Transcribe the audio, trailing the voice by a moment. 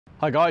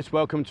Hi guys,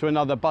 welcome to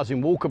another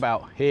Buzzin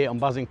walkabout here on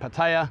Buzzin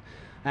Pattaya.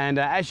 And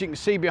as you can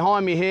see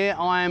behind me here,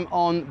 I am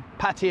on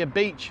Pattaya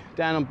Beach,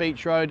 down on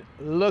Beach Road.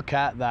 Look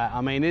at that.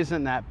 I mean,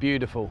 isn't that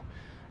beautiful?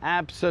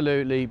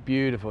 Absolutely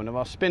beautiful. And if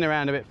I spin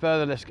around a bit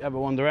further, let's have a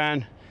wander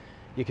around.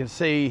 You can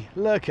see,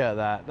 look at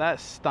that.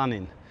 That's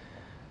stunning.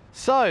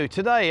 So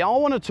today I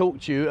want to talk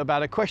to you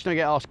about a question I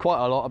get asked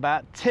quite a lot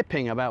about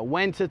tipping, about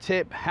when to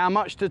tip, how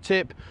much to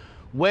tip,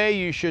 where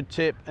you should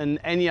tip, and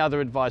any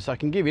other advice I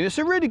can give you. And it's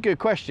a really good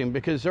question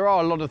because there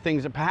are a lot of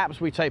things that perhaps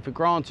we take for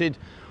granted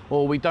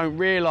or we don't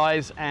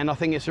realize, and I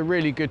think it's a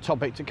really good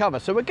topic to cover.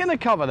 So we're going to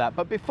cover that,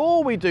 but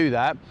before we do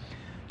that,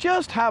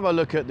 just have a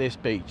look at this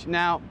beach.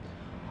 Now,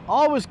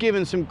 I was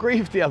given some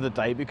grief the other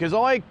day because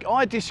I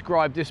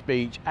described this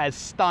beach as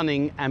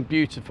stunning and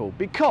beautiful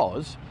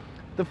because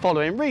the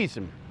following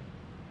reason.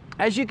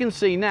 As you can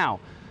see now,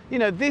 you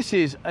know, this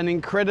is an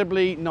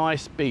incredibly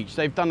nice beach.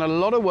 They've done a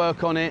lot of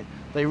work on it.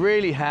 They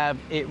really have.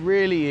 It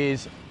really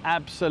is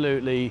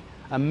absolutely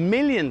a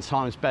million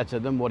times better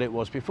than what it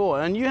was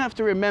before. And you have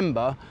to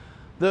remember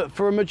that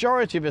for a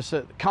majority of us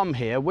that come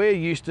here, we're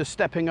used to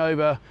stepping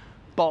over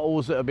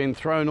bottles that have been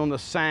thrown on the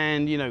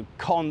sand, you know,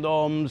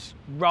 condoms,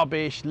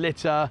 rubbish,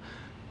 litter.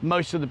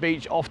 Most of the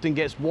beach often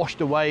gets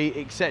washed away,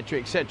 etc.,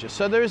 etc.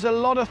 So there is a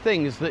lot of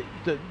things that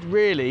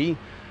really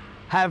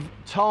have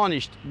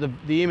tarnished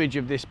the image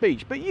of this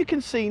beach. But you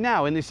can see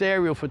now in this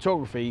aerial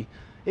photography,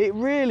 it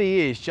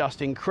really is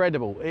just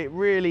incredible. It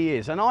really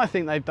is. And I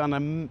think they've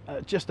done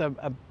just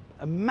a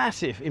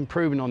massive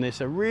improvement on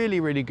this, a really,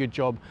 really good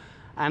job.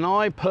 And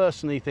I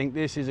personally think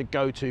this is a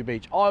go-to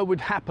beach. I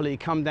would happily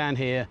come down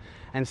here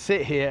and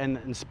sit here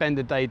and spend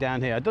a day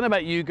down here. I don't know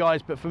about you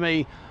guys, but for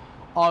me,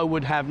 I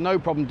would have no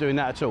problem doing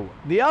that at all.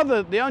 The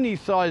only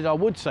side I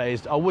would say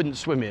is I wouldn't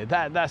swim here.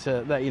 That's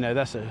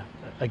a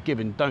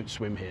given. Don't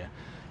swim here.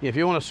 If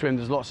you want to swim,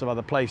 there's lots of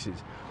other places.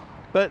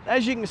 But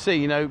as you can see,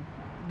 you know,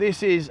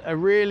 this is a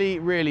really,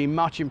 really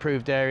much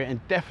improved area,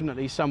 and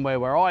definitely somewhere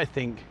where I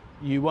think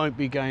you won't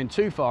be going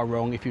too far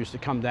wrong if you was to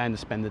come down and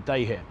spend the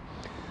day here.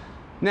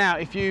 Now,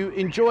 if you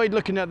enjoyed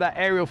looking at that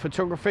aerial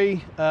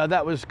photography,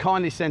 that was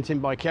kindly sent in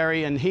by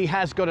Kerry, and he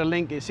has got a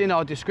link. It's in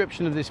our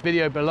description of this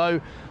video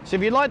below. So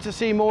if you'd like to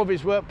see more of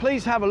his work,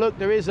 please have a look.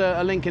 There is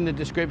a link in the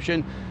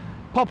description.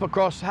 Pop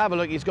across, have a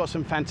look. He's got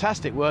some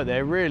fantastic work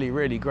there, really,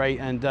 really great.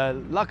 And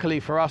luckily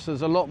for us,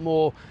 there's a lot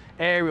more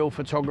aerial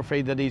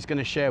photography that he's going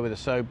to share with us.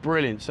 So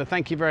brilliant. So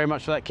thank you very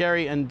much for that,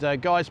 Kerry. And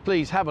guys,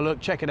 please have a look,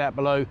 check it out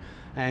below,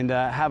 and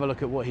have a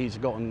look at what he's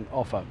got on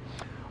offer.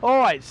 All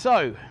right,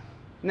 so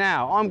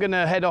now I'm going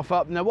to head off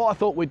up. Now, what I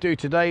thought we'd do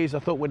today is I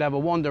thought we'd have a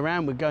wander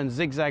around. We'd go and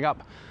zigzag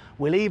up.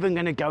 We're even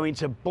going to go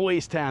into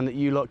Boys Town, that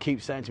you lot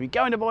keep saying to me,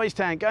 go into Boys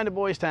Town, go into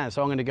Boys Town.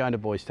 So I'm going to go into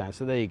Boys Town.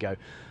 So there you go.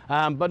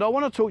 But I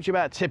want to talk to you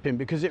about tipping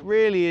because it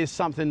really is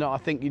something that I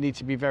think you need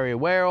to be very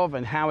aware of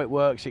and how it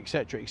works,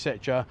 etc.,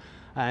 etc.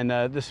 And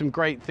there's some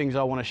great things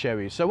I want to share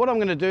with you. So what I'm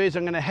going to do is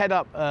I'm going to head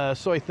up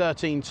Soi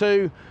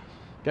 13.2,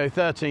 go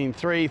 13.3,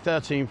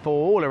 13.4,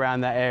 all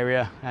around that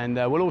area. And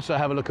we'll also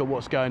have a look at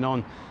what's going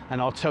on. And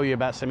I'll tell you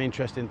about some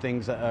interesting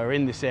things that are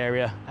in this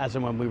area as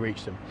and when we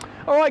reach them.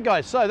 All right,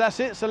 guys, so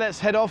that's it. So let's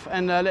head off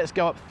and let's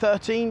go up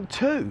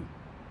 13.2.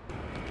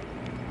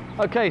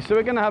 Okay, so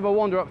we're going to have a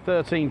wander up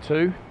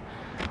 13.2.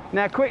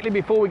 Now, quickly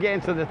before we get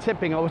into the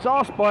tipping, I was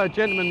asked by a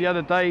gentleman the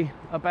other day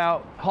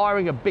about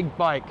hiring a big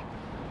bike.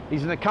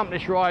 He's an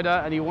accomplished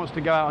rider and he wants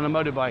to go out on a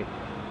motorbike.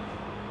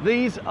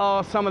 These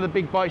are some of the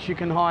big bikes you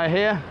can hire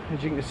here,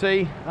 as you can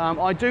see.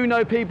 I do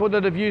know people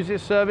that have used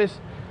this service.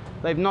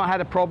 They've not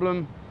had a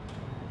problem.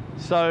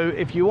 So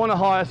if you want to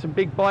hire some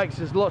big bikes,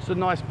 there's lots of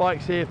nice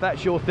bikes here if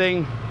that's your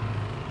thing.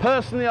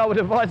 Personally, I would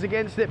advise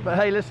against it, but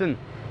hey, listen,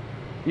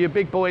 you're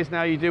big boys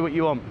now, you do what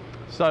you want.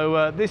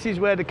 So this is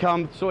where to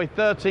come, Soi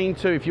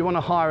 13.2, if you want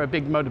to hire a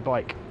big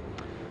motorbike.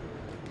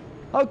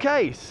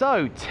 Okay,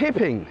 so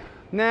tipping.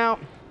 Now,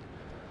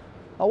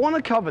 I want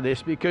to cover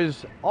this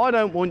because I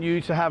don't want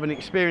you to have an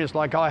experience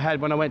like I had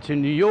when I went to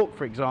New York,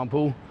 for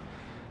example,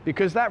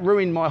 because that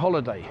ruined my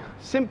holiday,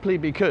 simply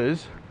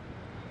because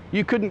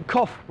you couldn't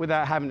cough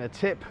without having a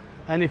tip,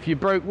 and if you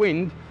broke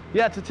wind,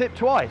 you had to tip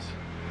twice.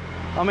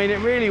 I mean, it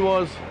really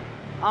was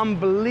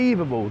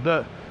unbelievable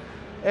that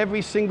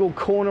every single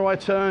corner I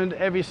turned,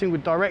 every single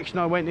direction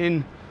I went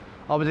in,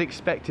 I was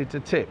expected to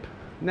tip.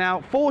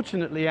 Now,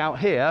 fortunately out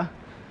here,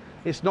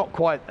 it's not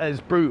quite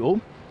as brutal,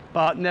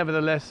 but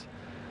nevertheless,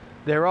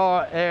 there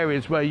are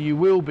areas where you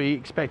will be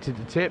expected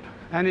to tip,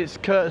 and it's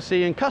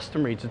courtesy and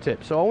customary to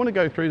tip. So I want to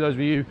go through those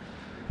with you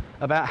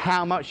about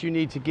how much you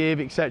need to give,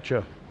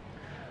 etc.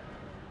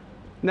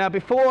 Now,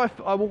 before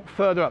I walk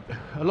further up,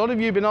 a lot of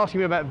you have been asking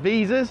me about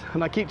visas,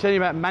 and I keep telling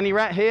you about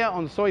Manirat here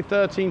on Soi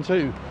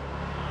 13.2.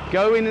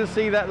 Go in and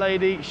see that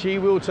lady. She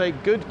will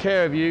take good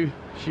care of you.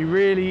 She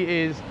really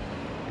is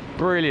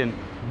brilliant.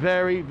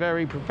 Very,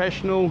 very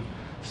professional,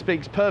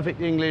 speaks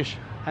perfect English,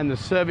 and the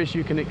service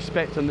you can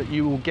expect and that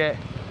you will get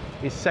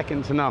is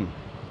second to none.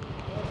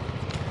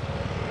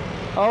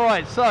 All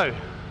right, so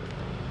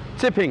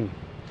tipping.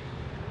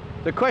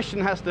 The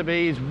question has to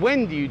be is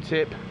when do you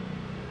tip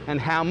and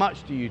how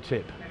much do you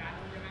tip?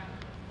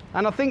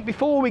 And I think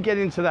before we get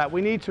into that,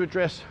 we need to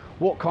address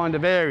what kind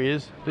of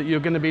areas that you're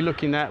going to be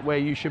looking at where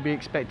you should be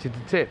expected to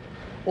tip,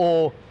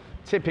 or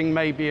tipping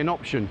may be an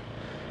option.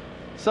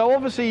 So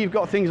obviously you've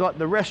got things like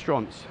the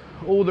restaurants,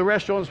 all the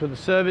restaurants with the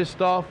service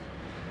staff,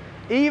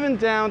 even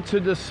down to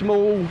the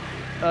small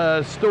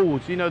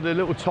stalls, you know, the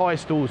little Thai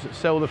stalls that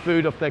sell the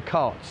food off their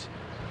carts.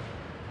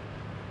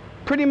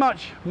 Pretty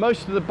much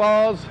most of the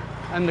bars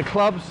and the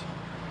clubs,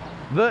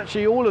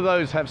 virtually all of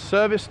those have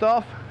service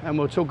staff, and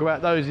we'll talk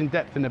about those in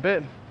depth in a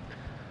bit.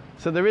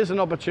 So there is an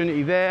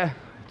opportunity there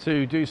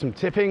to do some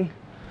tipping,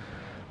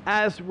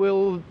 as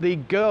will the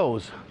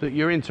girls that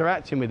you're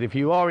interacting with. If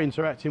you are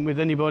interacting with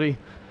anybody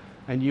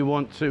and you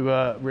want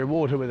to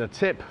reward her with a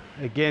tip,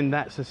 again,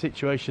 that's a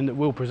situation that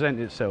will present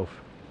itself.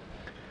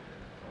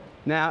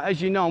 Now,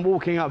 as you know, I'm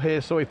walking up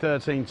here, Soi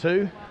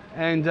 13.2,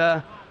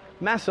 and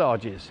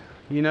massages.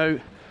 You know,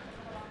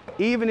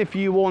 even if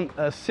you want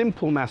a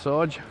simple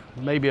massage,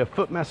 maybe a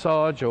foot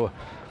massage or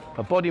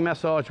a body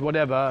massage,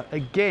 whatever,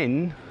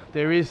 again,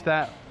 there is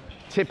that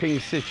tipping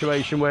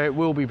situation where it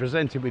will be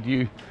presented with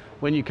you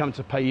when you come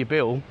to pay your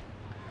bill.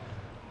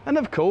 And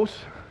of course,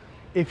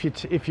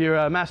 if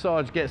your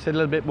massage gets a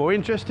little bit more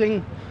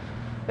interesting,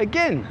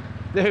 again,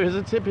 there is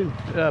a tipping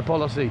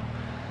policy.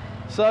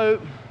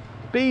 So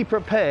be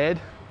prepared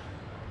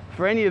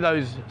for any of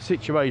those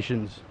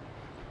situations.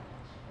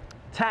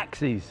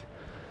 Taxis.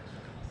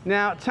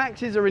 Now,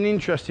 taxis are an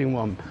interesting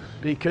one,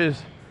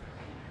 because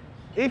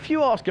if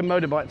you ask a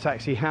motorbike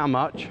taxi how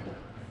much,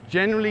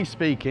 generally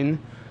speaking,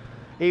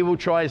 he will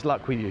try his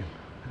luck with you.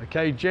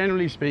 Okay,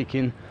 generally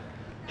speaking,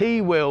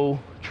 he will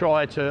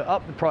try to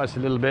up the price a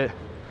little bit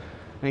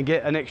and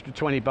get an extra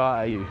 20 baht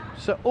out of you.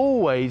 So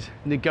always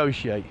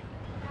negotiate.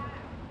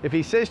 If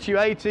he says to you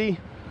 80,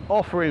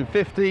 offer him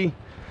 50,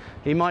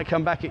 he might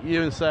come back at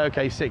you and say,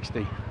 okay,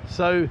 60.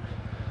 So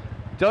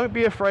don't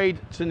be afraid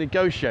to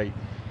negotiate.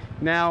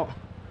 Now,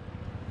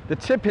 the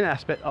tipping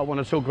aspect I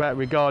want to talk about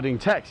regarding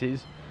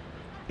taxis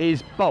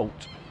is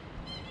Bolt.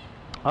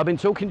 I've been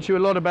talking to you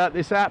a lot about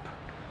this app.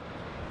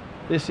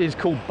 This is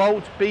called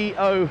Bolt,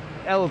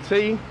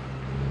 B-O-L-T.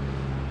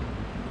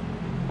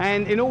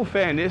 And in all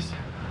fairness,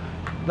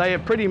 they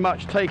have pretty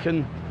much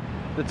taken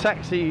the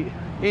taxi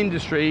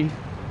industry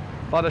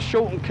by the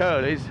short and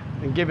curlies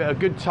and give it a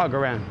good tug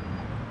around,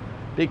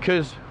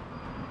 because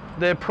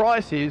their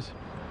prices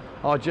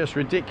are just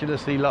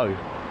ridiculously low.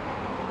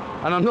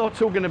 And I'm not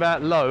talking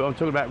about low, I'm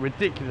talking about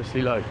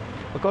ridiculously low.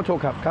 I've got to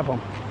talk up, come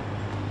on.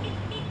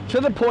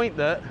 To the point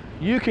that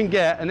you can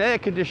get an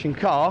air-conditioned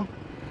car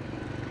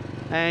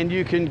and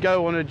you can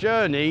go on a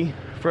journey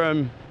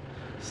from,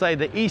 say,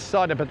 the east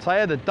side of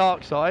Pattaya, the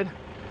dark side.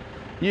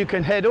 You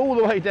can head all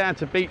the way down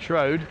to Beach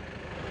Road,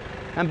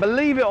 and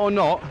believe it or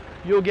not,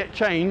 you'll get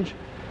change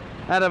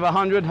out of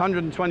 100,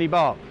 120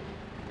 baht.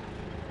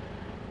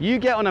 You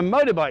get on a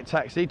motorbike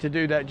taxi to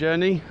do that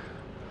journey,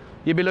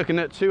 you'll be looking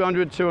at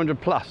 200,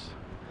 200 plus.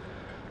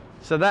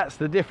 So that's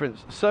the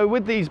difference. So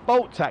with these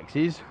Bolt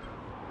taxis,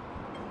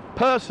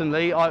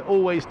 personally, I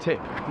always tip.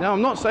 Now,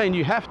 I'm not saying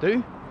you have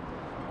to,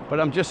 but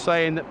I'm just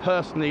saying that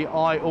personally,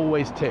 I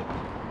always tip.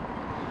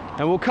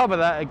 And we'll cover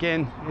that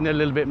again in a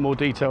little bit more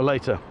detail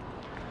later.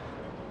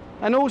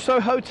 And also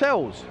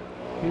hotels.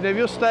 You know, if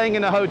you're staying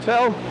in a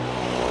hotel,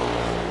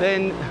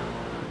 then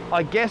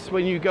I guess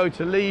when you go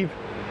to leave,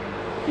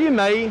 you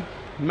may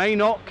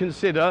not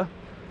consider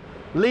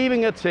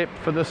leaving a tip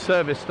for the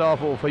service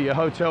staff or for your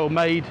hotel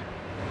maid.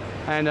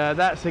 And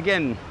that's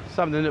again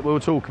something that we'll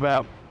talk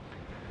about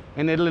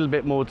in a little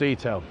bit more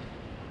detail.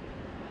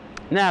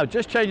 Now,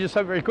 just changing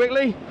something very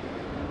quickly.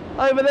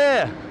 Over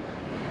there,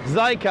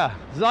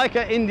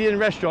 Zaika Indian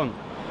restaurant.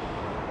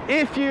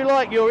 If you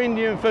like your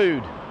Indian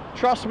food,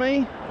 trust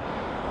me,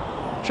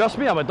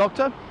 I'm a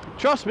doctor.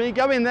 Trust me,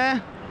 go in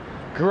there.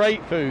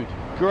 Great food,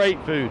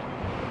 great food.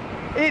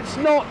 It's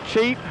not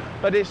cheap,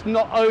 but it's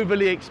not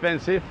overly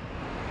expensive.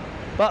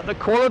 But the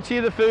quality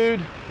of the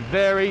food,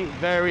 very,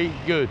 very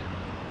good.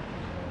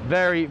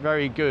 Very,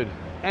 very good.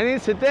 And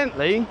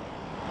incidentally,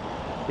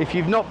 if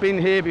you've not been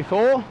here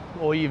before,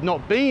 or you've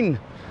not been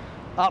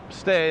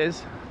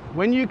upstairs,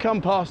 when you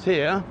come past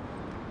here,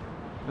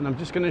 and I'm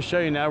just going to show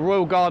you now,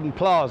 Royal Garden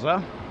Plaza,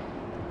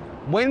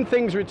 when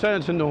things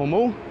return to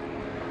normal,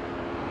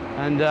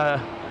 and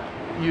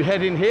you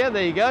head in here,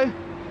 there you go,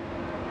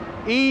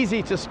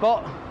 easy to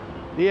spot.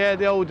 Yeah,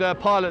 the old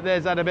pilot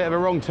there's had a bit of a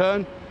wrong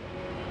turn.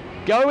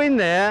 Go in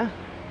there,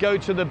 go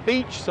to the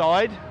beach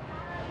side,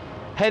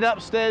 head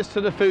upstairs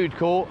to the food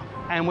court,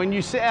 and when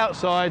you sit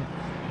outside,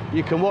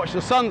 you can watch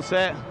the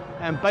sunset,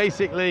 and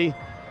basically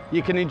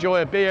you can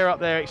enjoy a beer up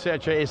there,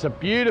 etc. It's a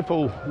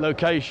beautiful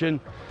location,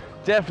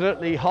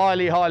 definitely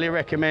highly, highly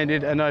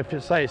recommended. And I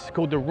say it's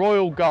called the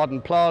Royal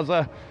Garden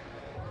Plaza,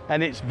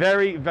 and it's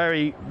very,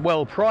 very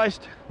well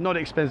priced, not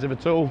expensive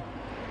at all,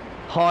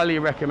 highly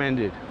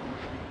recommended.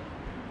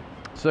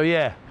 So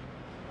yeah,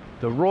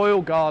 the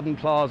Royal Garden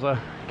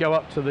Plaza, go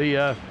up to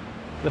the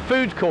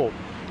food court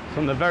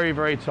from the very,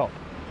 very top.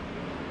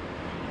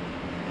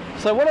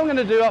 So what I'm going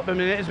to do up in a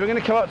minute is we're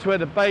going to come up to where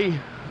the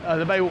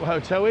Baywalk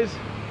Hotel is,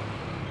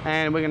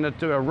 and we're going to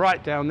do a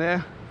right down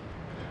there,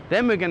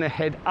 Then we're going to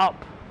head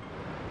up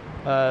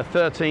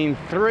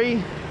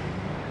 13.3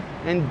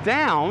 and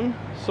down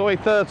Soi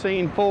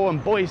 13.4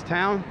 and Boys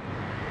Town,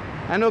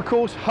 and of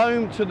course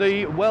home to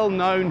the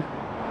well-known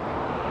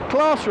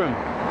classroom.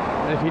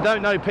 And if you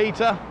don't know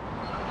Peter,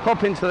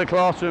 hop into the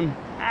classroom.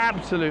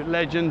 Absolute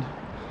legend,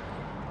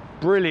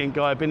 brilliant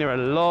guy, been here a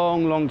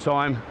long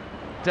time.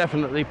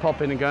 Definitely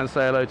pop in and go and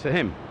say hello to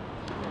him.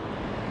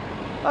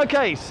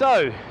 Okay,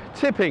 so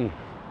tipping.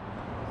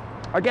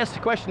 I guess the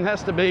question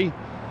has to be,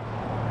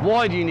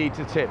 why do you need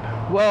to tip?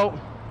 Well,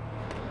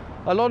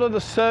 a lot of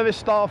the service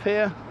staff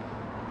here,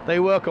 they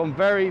work on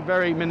very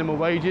minimal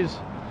wages.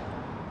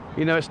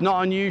 You know, it's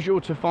not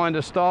unusual to find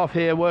a staff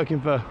here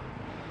working for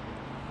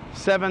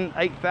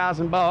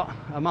 7,000-8,000 baht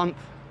a month.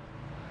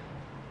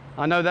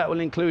 I know that will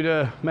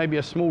include maybe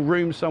a small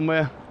room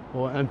somewhere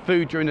and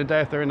food during the day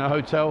if they're in a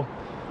hotel.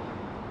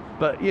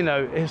 But you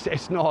know,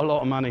 it's not a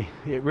lot of money.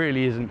 It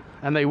really isn't.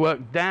 And they work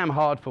damn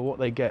hard for what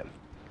they get.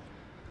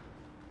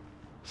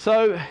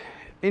 So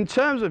in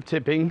terms of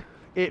tipping,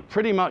 it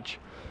pretty much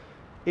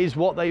is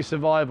what they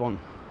survive on.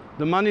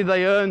 The money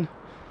they earn,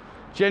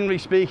 generally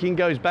speaking,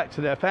 goes back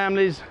to their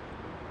families,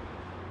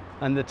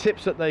 and the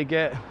tips that they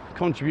get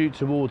contribute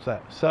towards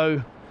that.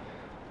 So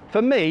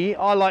for me,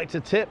 I like to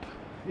tip.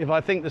 If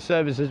I think the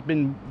service has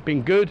been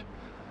good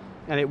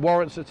and it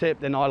warrants a tip,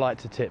 then I like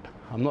to tip.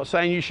 I'm not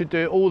saying you should do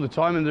it all the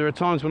time, and there are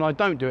times when I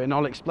don't do it, and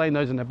I'll explain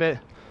those in a bit.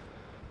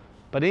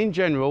 But in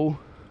general,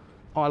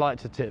 I like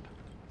to tip.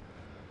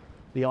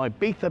 The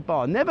Ibiza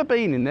bar, never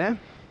been in there.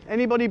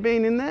 Anybody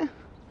been in there?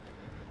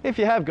 If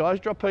you have, guys,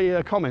 drop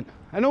a comment.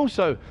 And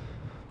also,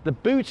 the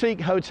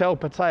Boutique Hotel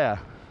Pattaya.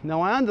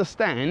 Now, I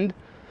understand,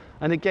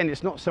 and again,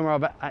 it's not somewhere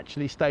I've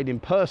actually stayed in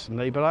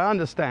personally, but I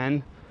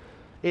understand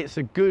it's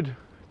a good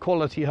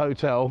quality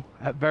hotel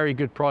at very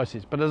good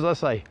prices. But as I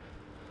say,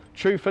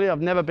 truthfully,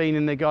 I've never been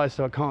in there, guys,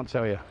 so I can't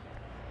tell you.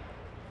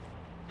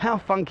 How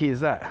funky is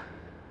that?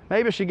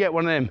 Maybe I should get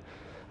one of them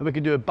and we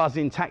could do a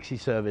Buzzin taxi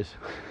service.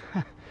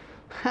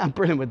 How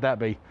brilliant would that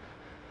be?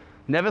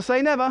 Never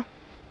say never.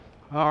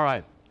 All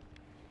right.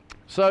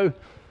 So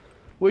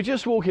we're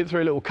just walking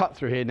through a little cut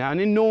through here now,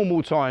 and in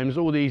normal times,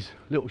 all these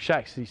little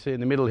shacks you see in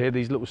the middle here,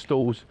 these little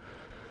stalls,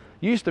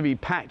 used to be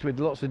packed with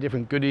lots of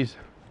different goodies,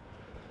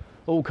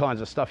 all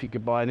kinds of stuff you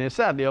could buy in here.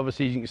 Sadly,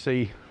 obviously, as you can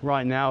see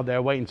right now,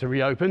 they're waiting to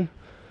reopen.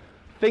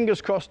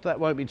 Fingers crossed that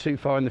won't be too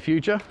far in the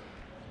future.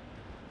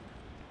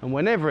 And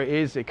whenever it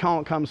is, it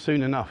can't come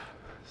soon enough.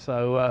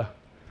 So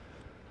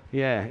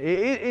yeah,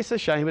 it's a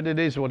shame, but it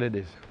is what it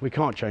is. We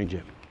can't change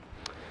it.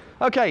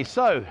 Okay,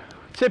 so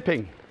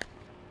tipping.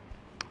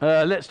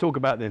 Let's talk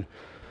about then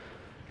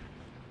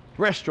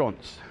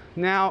restaurants.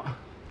 Now,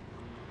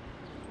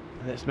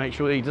 let's make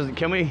sure he doesn't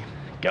kill me.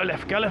 Go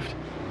left, go left.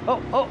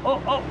 Oh,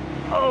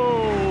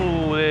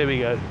 there we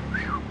go.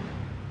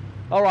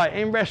 All right,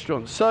 in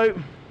restaurants. So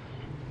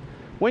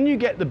when you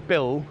get the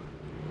bill,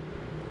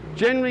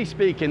 generally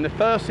speaking, the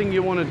first thing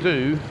you want to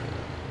do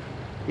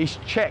is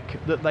check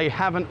that they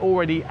haven't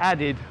already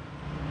added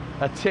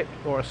a tip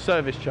or a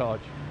service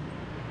charge.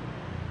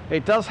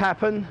 It does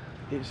happen.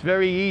 It's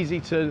very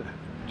easy to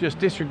just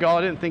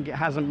disregard it and think it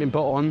hasn't been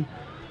put on,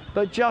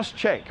 but just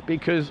check,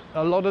 because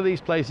a lot of these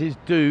places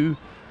do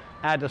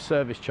add a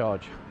service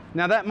charge.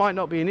 Now, that might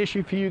not be an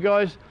issue for you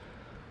guys.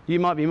 You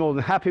might be more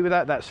than happy with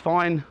that. That's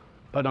fine.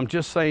 But I'm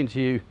just saying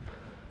to you,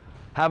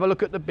 have a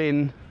look at the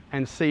bin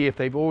and see if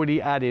they've already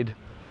added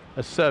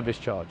a service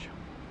charge.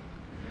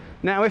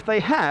 Now, if they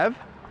have,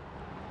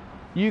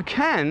 you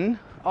can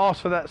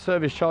ask for that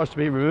service charge to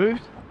be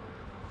removed.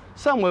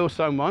 Some will,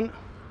 some won't.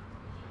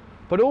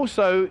 But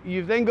also,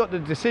 you've then got the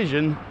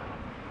decision,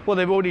 well,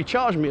 they've already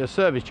charged me a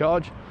service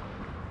charge.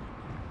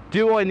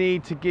 Do I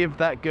need to give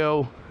that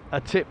girl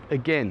a tip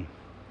again?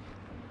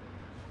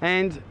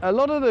 And a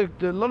lot of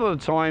the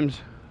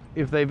times,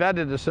 if they've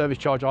added a service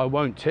charge, I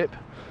won't tip.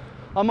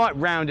 I might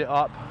round it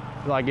up,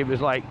 like it was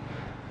like,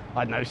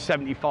 I don't know,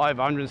 75,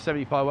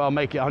 175, well, I'll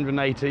make it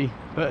 180,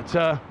 but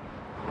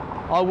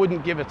I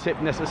wouldn't give a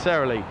tip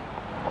necessarily.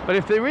 But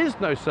if there is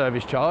no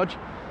service charge,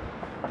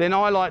 then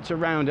I like to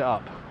round it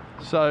up.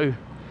 So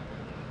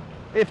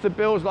if the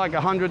bill's like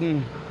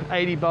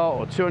 180 baht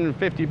or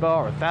 250 baht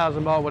or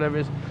 1,000 baht, whatever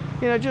it is,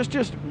 you know,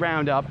 just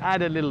round up,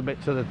 add a little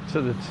bit to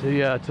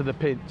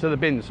the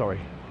bin, sorry.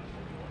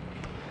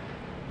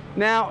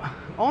 Now,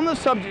 on the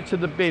subject of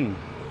the bin,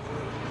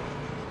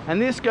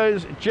 and this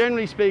goes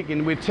generally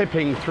speaking with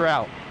tipping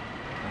throughout.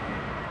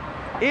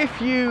 If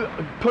you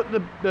put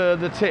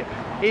the tip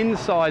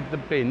inside the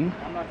bin,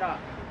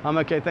 I'm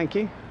okay, thank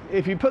you.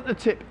 If you put the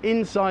tip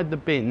inside the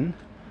bin,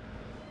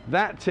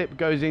 that tip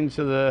goes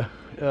into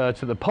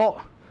the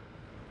pot,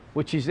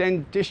 which is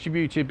then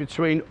distributed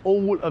between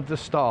all of the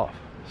staff.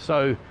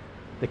 So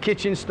the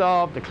kitchen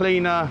staff, the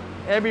cleaner,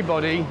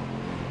 everybody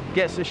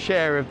gets a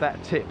share of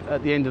that tip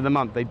at the end of the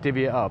month. They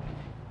divvy it up.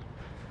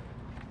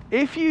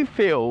 If you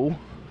feel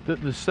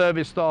that the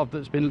service staff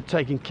that's been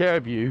taking care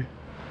of you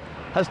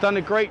has done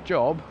a great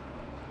job,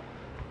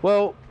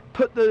 well,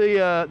 put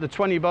the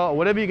 20 baht or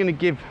whatever you're going to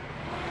give,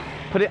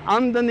 put it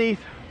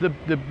underneath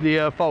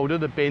the folder,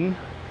 the bin,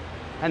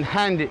 and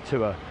hand it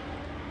to her.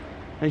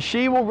 And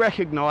she will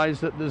recognize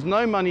that there's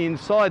no money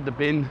inside the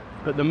bin,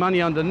 but the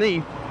money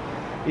underneath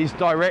is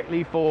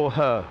directly for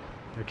her.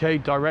 Okay,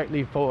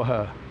 directly for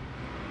her.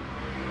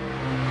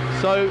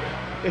 So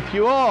if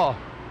you are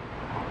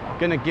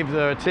going to give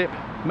her a tip,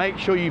 make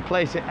sure you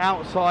place it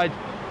outside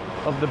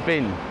of the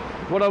bin.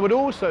 What I would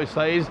also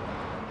say is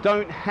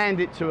don't hand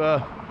it to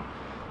her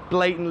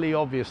blatantly,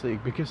 obviously,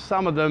 because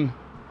some of them,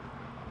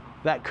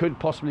 that could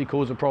possibly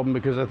cause a problem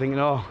because they're thinking,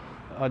 oh,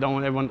 I don't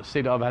want everyone to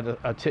see that I've had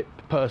a tip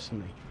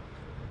personally.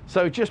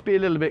 So just be a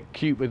little bit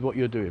cute with what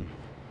you're doing.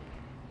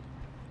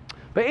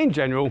 But in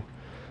general,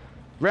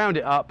 round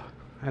it up,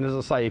 and as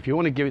I say, if you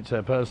want to give it to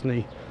her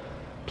personally,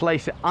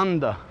 place it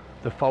under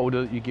the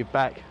folder that you give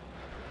back,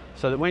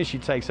 so that when she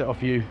takes it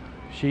off you,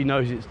 she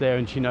knows it's there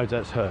and she knows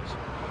that's hers.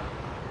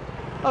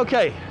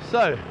 Okay,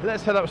 so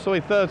let's head up story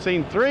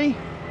 13.3.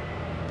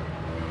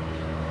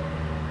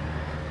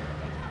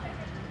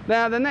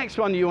 Now the next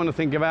one you want to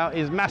think about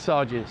is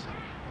massages.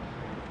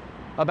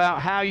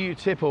 About how you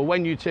tip or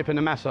when you tip in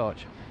a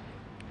massage.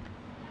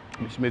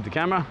 Let me just move the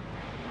camera.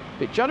 A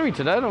bit juddery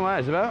today, I don't know what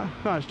it's about.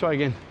 Right, let's try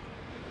again.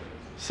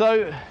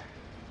 So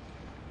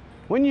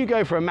when you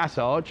go for a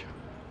massage,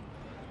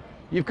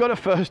 you've got to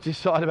first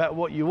decide about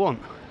what you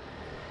want.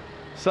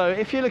 So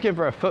if you're looking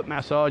for a foot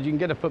massage, you can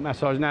get a foot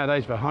massage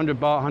nowadays for 100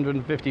 baht,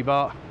 150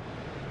 baht.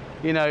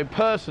 You know,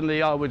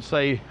 personally, I would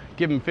say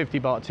give them 50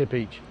 baht tip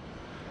each.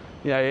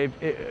 You know,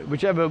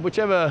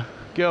 whichever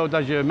girl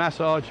does your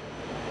massage,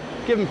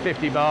 give them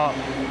 50 baht,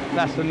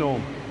 that's the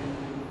norm.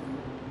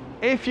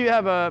 If you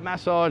have a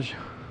massage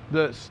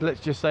that's, let's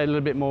just say, a little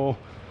bit more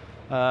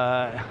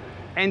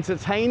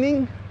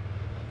entertaining,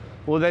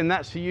 well then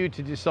that's for you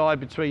to decide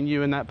between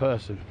you and that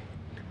person.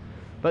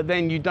 But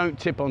then you don't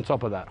tip on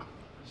top of that.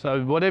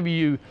 So whatever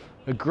you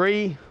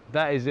agree,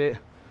 that is it.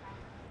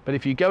 But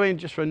if you go in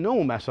just for a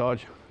normal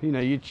massage, you know,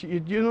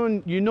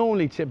 you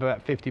normally tip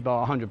about 50 baht,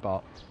 100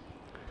 baht.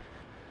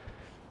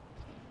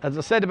 As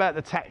I said about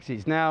the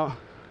taxis, now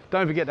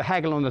don't forget to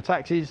haggle on the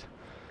taxis,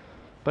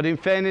 but in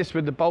fairness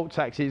with the bulk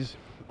taxis,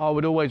 I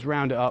would always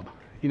round it up.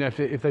 You know,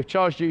 if they've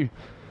charged you,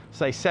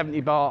 say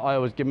 70 baht, I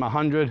always give them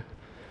 100.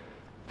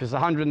 If it's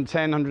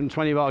 110,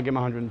 120 baht, I'll give them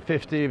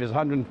 150. If it's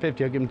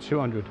 150, I'll give them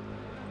 200.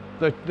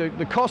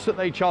 The cost that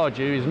they charge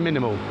you is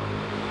minimal.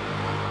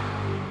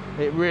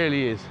 It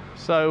really is.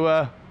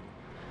 So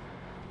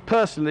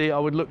personally, I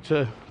would look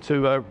to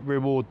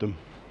reward them.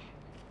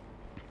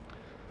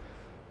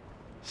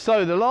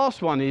 So the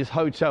last one is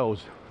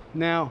hotels.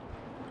 Now,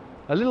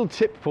 a little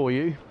tip for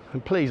you,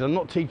 and please, I'm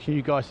not teaching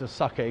you guys to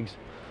suck eggs.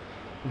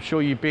 I'm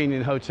sure you've been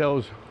in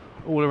hotels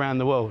all around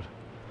the world.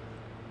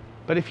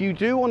 But if you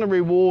do want to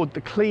reward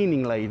the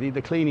cleaning lady,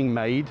 the cleaning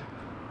maid,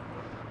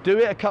 do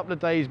it a couple of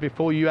days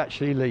before you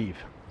actually leave.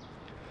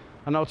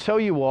 And I'll tell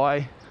you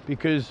why,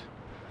 because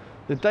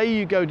the day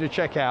you go to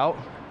check out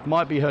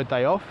might be her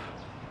day off.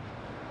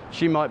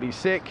 She might be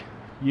sick.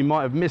 You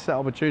might have missed that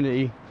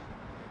opportunity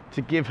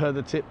to give her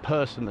the tip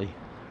personally.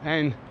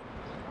 And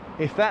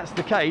if that's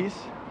the case,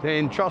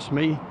 then trust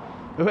me,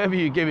 whoever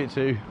you give it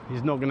to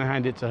is not going to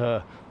hand it to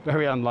her.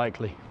 Very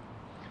unlikely.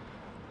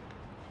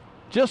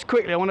 Just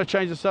quickly, I want to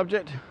change the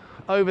subject.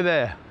 Over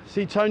there,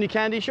 see Tony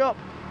Candy Shop?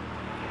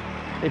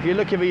 If you're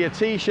looking for your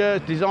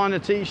t-shirts, designer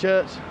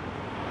t-shirts,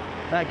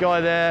 that guy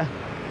there,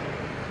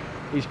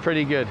 he's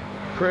pretty good.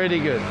 Pretty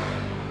good.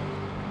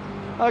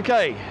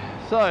 Okay,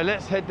 so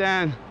let's head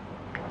down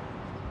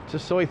to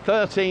soy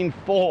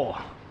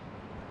 13.4.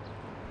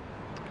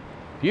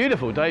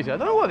 Beautiful day today. I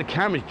don't know why the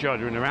camera's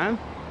juddering around.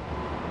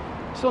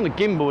 It's on the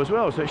gimbal as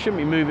well, so it shouldn't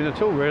be moving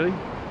at all, really.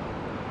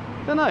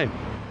 Don't know.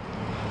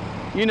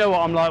 You know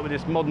what I'm like with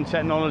this modern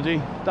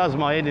technology. Does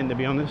my head in, to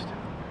be honest.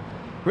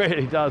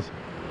 Really does.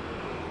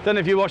 Don't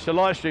know if you watched the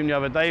live stream the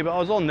other day, but I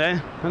was on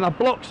there and I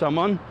blocked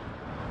someone.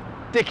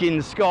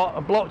 Dickens Scott, I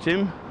blocked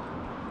him.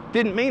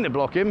 Didn't mean to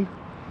block him.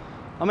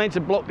 I meant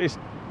to block this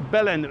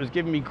bellend that was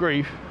giving me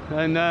grief,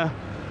 and I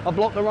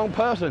blocked the wrong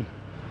person.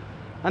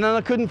 And then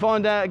I couldn't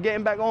find out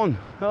getting back on.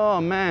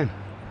 Oh man.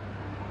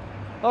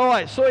 All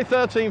right, soy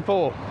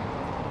 13.4.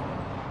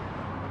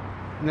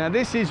 Now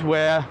this is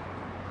where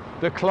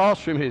the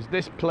classroom is,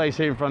 this place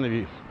here in front of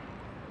you.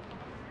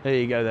 There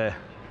you go there.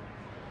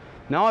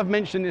 Now I've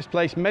mentioned this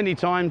place many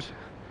times.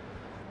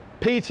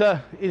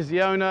 Peter is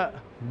the owner,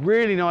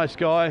 really nice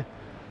guy.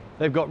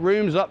 They've got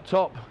rooms up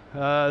top.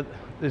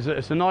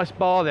 It's a nice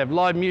bar, they have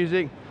live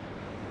music.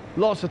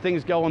 Lots of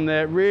things go on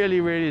there. Really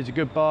is a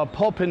good bar.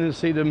 Pop in and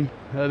see them.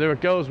 There are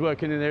girls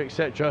working in there,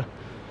 etc.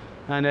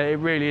 And it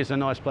really is a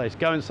nice place.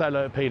 Go and say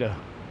hello to Peter.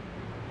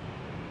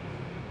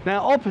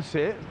 Now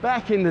opposite,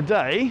 back in the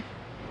day,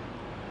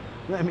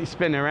 let me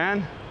spin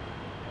around.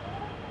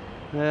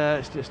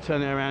 Let's just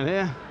turn it around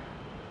here.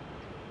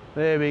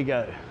 There we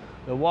go.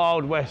 The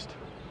Wild West.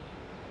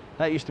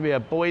 That used to be a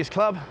boys'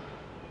 club.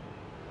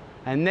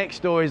 And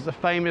next door is the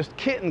famous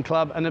Kitten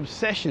Club and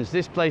Obsessions,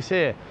 this place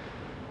here,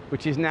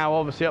 which is now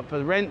obviously up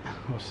for rent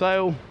or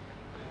sale.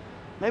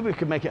 Maybe we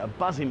could make it a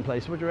Buzzin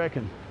place, what do you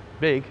reckon?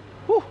 Big.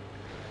 Whew.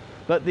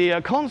 But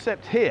the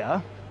concept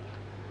here,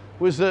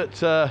 was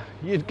that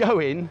you'd go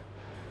in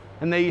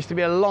and there used to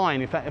be a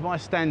line. In fact, if I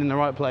stand in the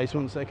right place,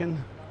 1 second,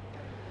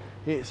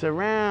 it's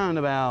around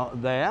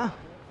about there.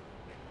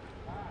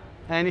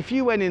 And if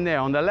you went in there,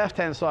 on the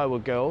left-hand side were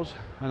girls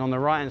and on the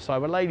right-hand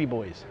side were lady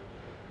boys.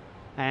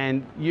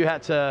 And you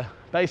had to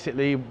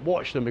basically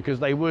watch them because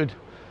they would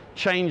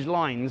change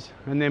lines,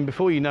 and then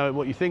before you know it,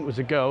 what you think was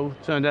a girl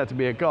turned out to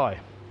be a guy.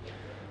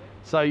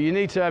 So you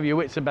need to have your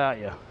wits about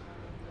you.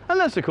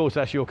 Unless, of course,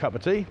 that's your cup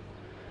of tea.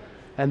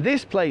 And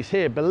this place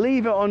here,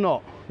 believe it or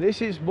not,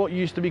 this is what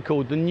used to be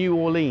called the New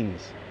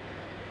Orleans.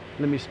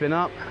 Let me spin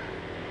up.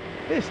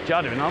 It's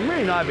juddering. I'm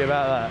really not happy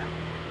about that.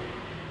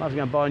 I was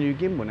going to buy a new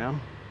gimbal now.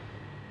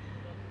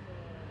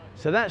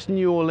 So that's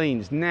New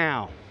Orleans.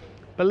 Now,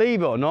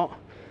 believe it or not,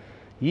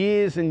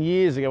 years and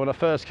years ago when I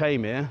first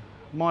came here,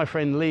 my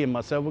friend Lee and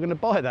myself were going to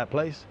buy that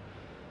place.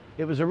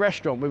 It was a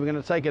restaurant. We were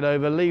going to take it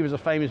over. Lee was a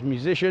famous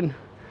musician.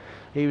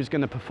 He was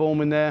going to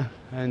perform in there,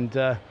 and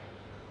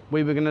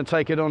we were going to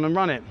take it on and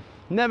run it.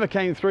 Never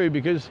came through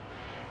because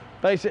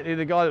basically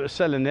the guy that was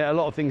selling it, a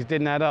lot of things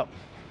didn't add up.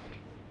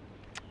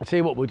 I'll tell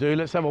you what we'll do.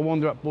 Let's have a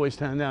wander up Boys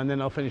Town now, and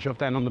then I'll finish off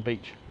down on the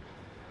beach.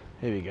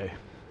 Here we go.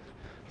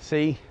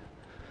 See?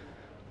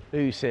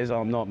 Who says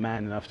I'm not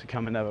man enough to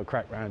come and have a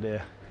crack round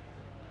here?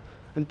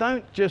 And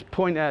don't just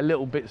point out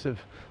little bits of,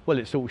 well,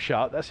 it's all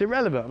shut. That's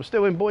irrelevant. I'm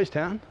still in Boys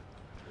Town.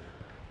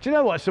 Do you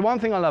know what? So one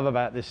thing I love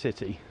about this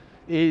city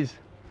is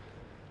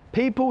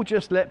people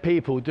just let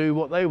people do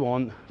what they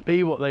want,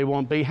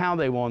 be how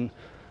they want,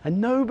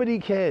 and nobody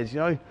cares, you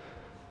know.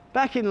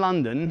 Back in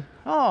London,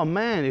 oh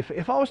man,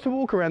 if I was to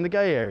walk around the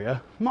gay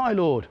area, my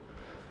lord,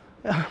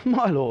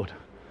 my lord.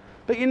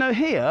 But you know,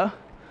 here,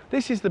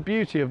 this is the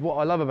beauty of what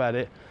I love about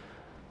it.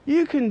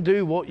 You can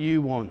do what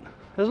you want.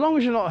 As long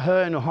as you're not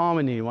hurting or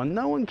harming anyone,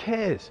 no one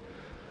cares.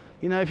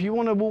 You know, if you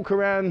want to walk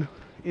around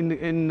in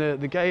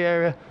the gay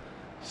area,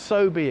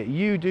 so be it.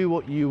 You do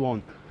what you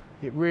want.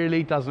 It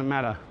really doesn't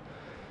matter.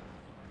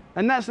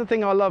 And that's the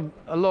thing I love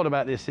a lot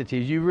about this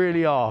city, is you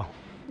really are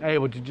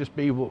able to just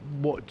be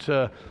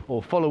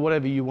or follow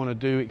whatever you want to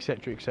do,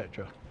 etc.,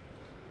 etc.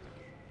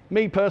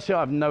 Me personally, I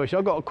have no issue.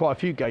 I've got quite a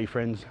few gay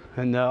friends,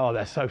 and oh,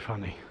 they're so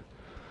funny.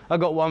 I've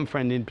got one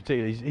friend in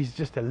particular, he's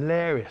just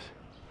hilarious.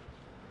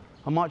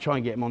 I might try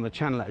and get him on the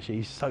channel actually,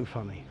 he's so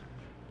funny.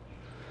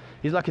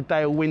 He's like a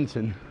Dale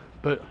Winton,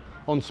 but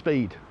on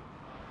speed.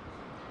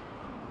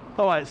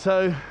 All right,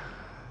 so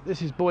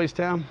this is Boys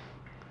Town.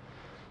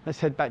 Let's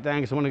head back down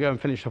because I want to go and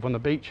finish off on the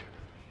beach.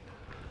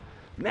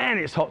 Man,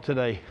 it's hot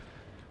today.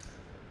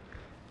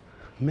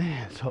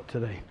 Man, it's hot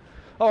today.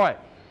 All right,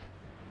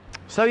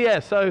 so yeah,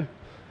 so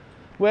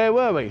where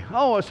were we?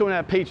 Oh, I was talking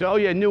about pizza. Oh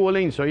yeah, New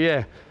Orleans, so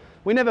yeah.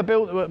 We never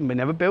built it, we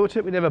never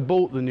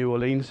bought the New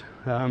Orleans.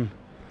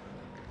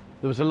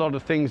 There was a lot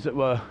of things that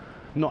were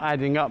not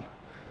adding up.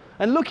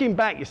 And looking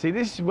back, you see,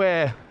 this is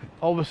where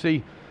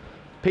obviously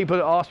people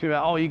that ask me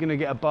about, oh, you're going to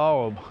get a bar,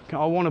 or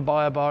I want to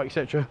buy a bar,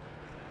 etc.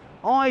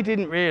 I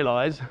didn't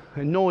realise,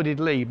 and nor did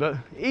Lee, but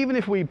even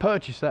if we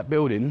purchased that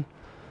building,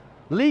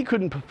 Lee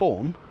couldn't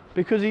perform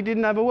because he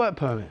didn't have a work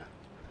permit.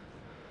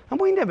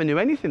 And we never knew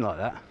anything like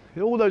that.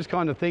 All those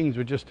kind of things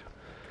were just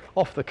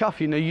off the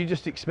cuff, you know, you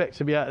just expect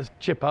to be able to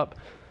chip up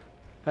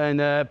and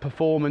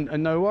perform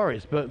and no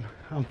worries. But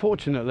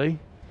unfortunately,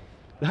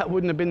 that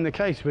wouldn't have been the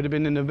case. We'd have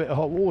been in a bit of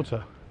hot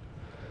water.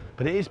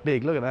 But it is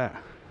big, look at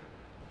that.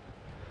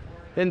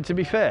 And to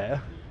be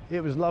fair,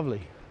 it was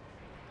lovely.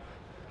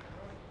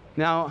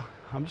 Now,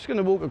 I'm just going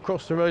to walk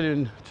across the road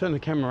and turn the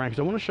camera around because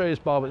I want to show you this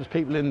bar, but there's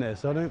people in there,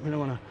 so I don't really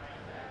want to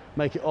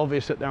make it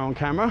obvious that they're on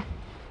camera.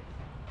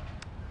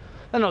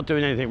 They're not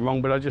doing anything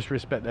wrong, but I just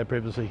respect their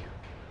privacy.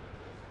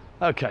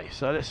 Okay,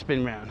 so let's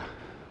spin round.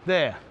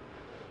 There,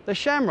 the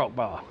Shamrock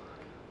Bar.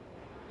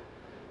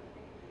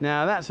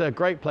 Now, that's a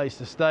great place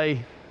to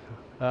stay.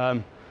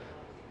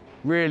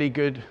 Really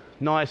good,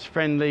 nice,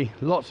 friendly,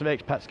 lots of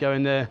expats go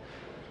in there.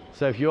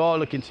 So if you are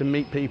looking to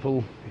meet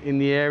people in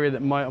the area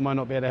that might or might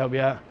not be able to help you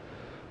out,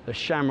 the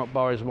Shamrock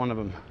Bar is one of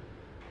them.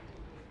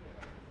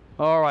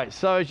 All right,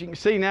 so as you can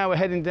see now, we're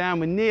heading down.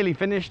 We're nearly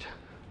finished.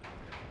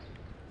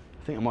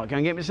 I think I might go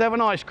and get myself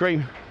an ice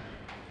cream.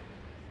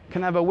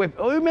 Can have a whip.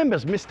 Oh, who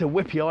remembers Mr.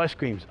 Whippy ice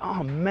creams?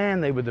 Oh man,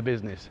 they were the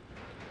business.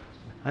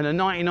 And a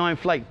 99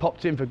 flake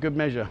popped in for good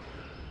measure.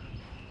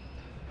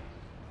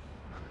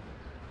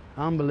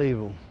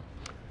 Unbelievable.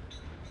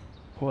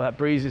 Well, that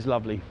breeze is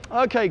lovely.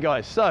 Okay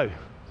guys, so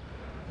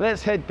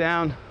let's head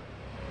down.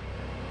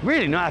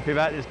 Really not happy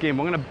about this gimbal. I'm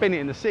going to bin it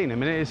in the sea in a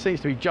minute. It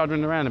seems to be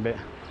juddering around a bit.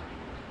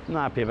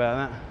 Not happy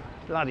about that.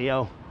 Bloody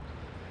hell.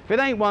 If it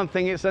ain't one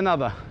thing, it's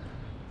another.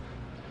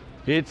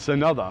 It's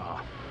another.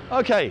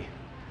 Okay.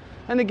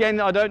 And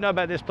again, I don't know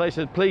about this place,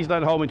 so please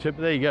don't hold me to it,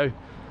 but there you go.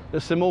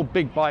 There's some more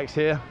big bikes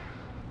here.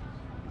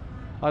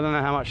 I don't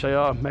know how much they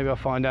are. Maybe I'll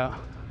find out.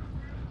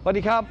 What do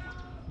you cup?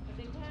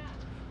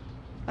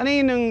 อันนี้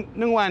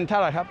1 วันเท่า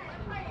ไหร่ครับ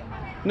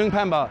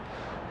 1,000 baht.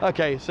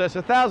 Okay, so it's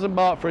 1,000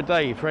 baht for a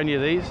day for any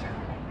of these.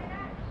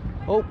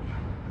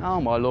 Oh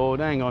my lord,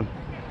 hang on.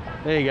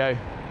 There you go.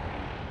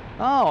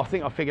 Oh, I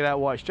think I figured out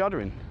why it's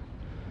juddering.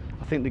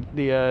 I think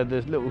the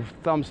little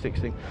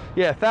thumbsticks thing.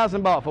 Yeah,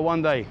 1,000 baht for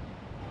 1 day.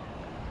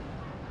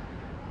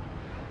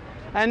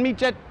 And me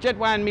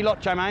Jetwan mi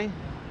lot chamai.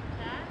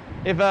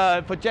 If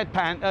for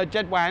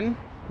Jetwan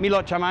mi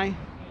lot chamai.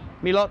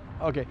 Mi lot.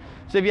 Okay.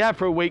 So if you have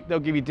for a week, they'll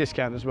give you a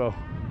discount as well.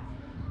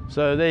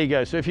 So there you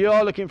go. So if you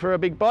are looking for a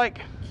big bike,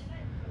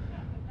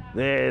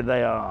 there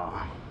they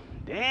are.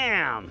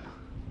 Damn.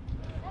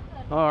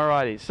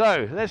 Alrighty.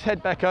 So let's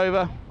head back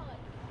over.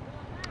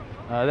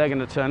 They're going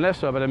to turn left,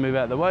 so I better move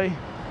out of the way.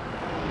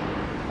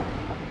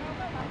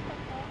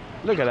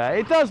 Look at that.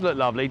 It does look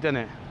lovely, doesn't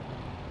it?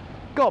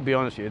 Gotta be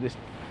honest with you, this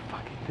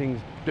fucking thing's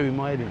doing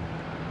my head in.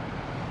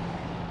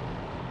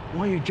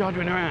 Why are you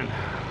juddering around?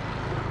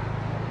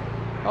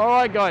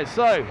 Alright guys,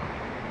 so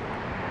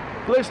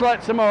looks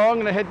like tomorrow I'm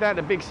going to head down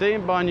to Big C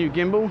and buy a new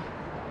gimbal,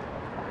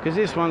 because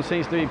this one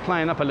seems to be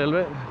playing up a little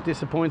bit.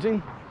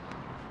 Disappointing.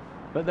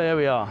 But there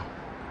we are.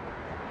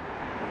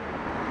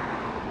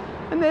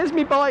 And there's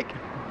me bike.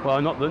 Well,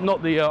 not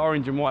the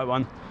orange and white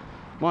one.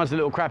 Mine's a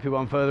little crappy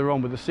one further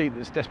on with the seat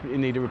that's desperately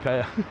in need of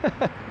repair.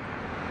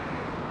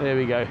 There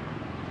we go.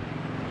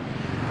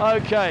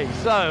 Okay,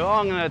 so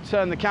I'm going to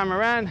turn the camera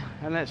around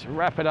and let's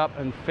wrap it up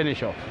and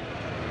finish off.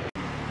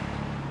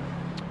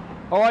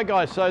 Alright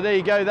guys, so there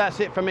you go, that's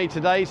it for me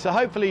today. So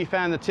hopefully you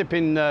found the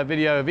tipping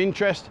video of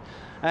interest.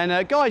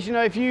 And guys, you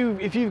know, if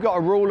you've got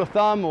a rule of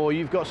thumb or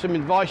you've got some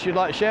advice you'd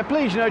like to share,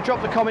 please, you know,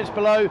 drop the comments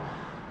below.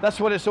 That's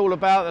what it's all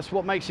about. That's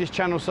what makes this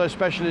channel so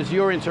special, is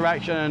your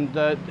interaction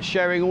and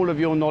sharing all of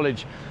your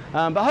knowledge.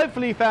 But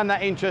hopefully you found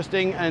that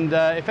interesting, and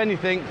if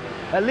anything,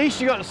 at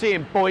least you got to see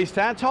in Boys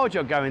Town. I told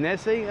you I'd go in there,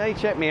 see, they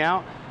checked me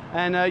out.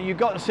 And you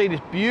got to see this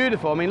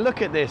beautiful, I mean,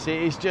 look at this,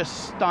 it is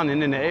just stunning,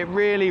 isn't it? It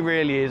really,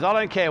 really is. I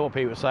don't care what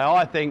people say,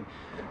 I think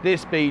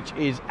this beach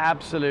is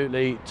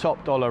absolutely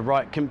top dollar,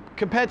 right,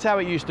 compared to how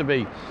it used to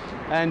be.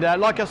 And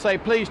like I say,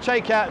 please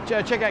check out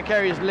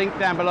Kerry's link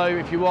down below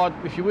if you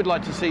would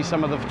like to see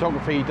some of the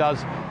photography he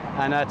does,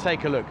 and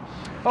take a look.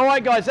 All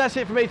right guys, that's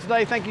it for me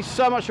today. Thank you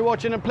so much for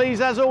watching, and please,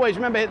 as always,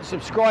 remember, hit the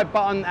subscribe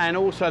button and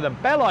also the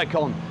bell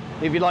icon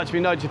if you'd like to be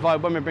notified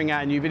when we bring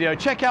out a new video.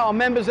 Check out our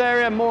members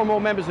area, more and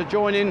more members are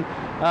joining.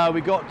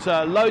 We've got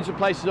loads of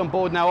places on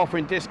board now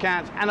offering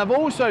discounts, and I've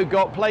also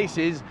got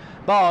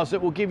bars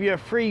that will give you a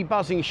free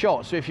buzzing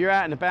shot. So if you're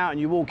out and about and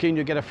you walk in,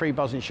 you'll get a free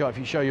buzzing shot if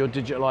you show your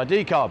digital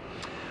ID card.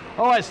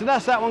 All right, so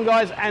that's that one,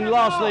 guys. And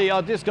lastly,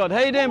 our Discord. How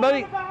you doing,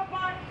 buddy?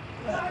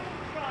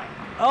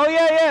 Oh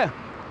yeah.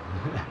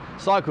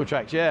 Cycle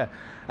tracks, yeah.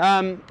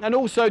 And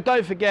also,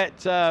 don't forget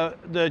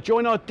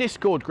join our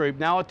Discord group.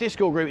 Now, our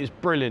Discord group is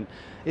brilliant.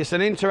 It's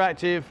an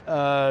interactive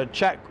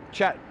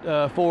chat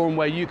forum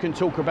where you can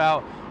talk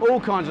about all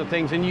kinds of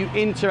things and you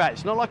interact.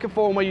 It's not like a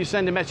forum where you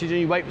send a message and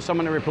you wait for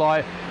someone to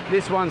reply.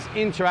 This one's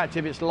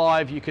interactive, it's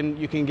live, you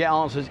can get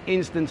answers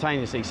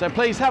instantaneously. So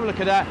please have a look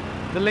at that.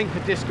 The link for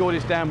Discord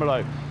is down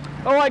below.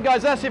 All right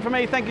guys, that's it for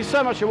me. Thank you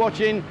so much for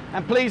watching,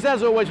 and please,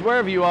 as always,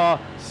 wherever you are,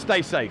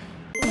 stay safe.